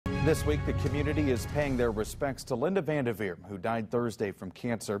This week, the community is paying their respects to Linda Vandeveer, who died Thursday from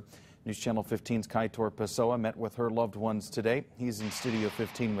cancer. News Channel 15's Kaitor Pessoa met with her loved ones today. He's in Studio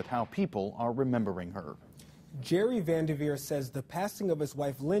 15 with how people are remembering her. Jerry Vandeveer says the passing of his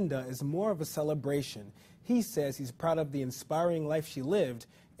wife Linda is more of a celebration. He says he's proud of the inspiring life she lived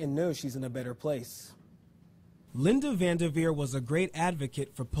and knows she's in a better place. Linda Vandeveer was a great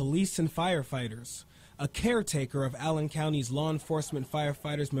advocate for police and firefighters, a caretaker of Allen County's Law Enforcement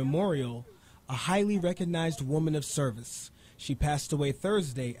Firefighters Memorial, a highly recognized woman of service. She passed away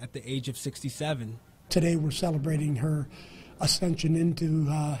Thursday at the age of 67. Today we're celebrating her ascension into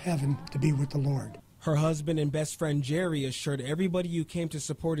heaven to be with the Lord. Her husband and best friend Jerry assured everybody who came to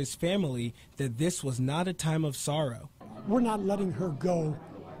support his family that this was not a time of sorrow. We're not letting her go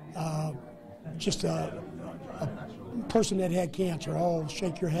just a person that had cancer. Oh,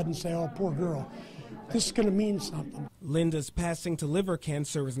 shake your head and say, oh, poor girl. This is going to mean something. Linda's passing to liver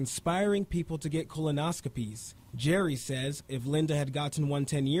cancer is inspiring people to get colonoscopies. Jerry says if Linda had gotten one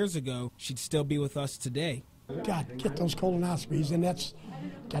 10 years ago, she'd still be with us today. God, get those colonoscopies, and that's,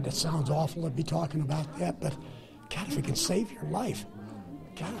 God, that sounds awful to be talking about that, but God, if it can save your life,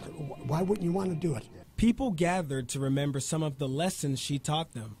 God, why wouldn't you want to do it? People gathered to remember some of the lessons she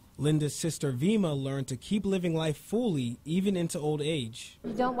taught them. Linda's sister Vima learned to keep living life fully, even into old age.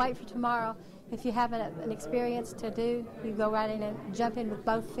 You don't wait for tomorrow. If you have an experience to do, you go right in and jump in with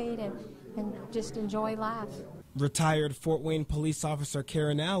both feet and just enjoy life. Retired Fort Wayne police officer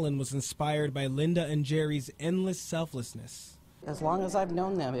Karen Allen was inspired by Linda and Jerry's endless selflessness. As long as I've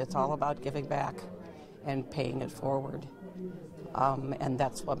known them, it's all about giving back and paying it forward. And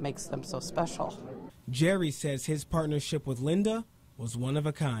that's what makes them so special. Jerry says his partnership with Linda was one of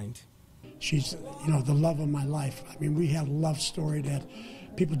a kind. She's, the love of my life. I mean, we had a love story that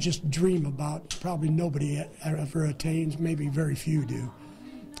people just dream about. Probably nobody ever attains, maybe very few do.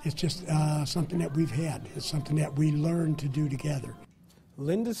 It's just something that we've had. It's something that we learned to do together.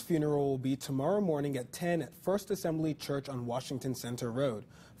 Linda's funeral will be tomorrow morning at 10 at First Assembly Church on Washington Center Road.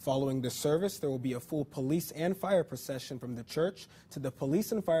 Following the service, there will be a full police and fire procession from the church to the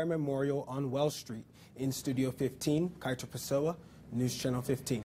Police and Fire Memorial on Wells Street. In Studio 15, Kaitor Pessoa, News Channel 15.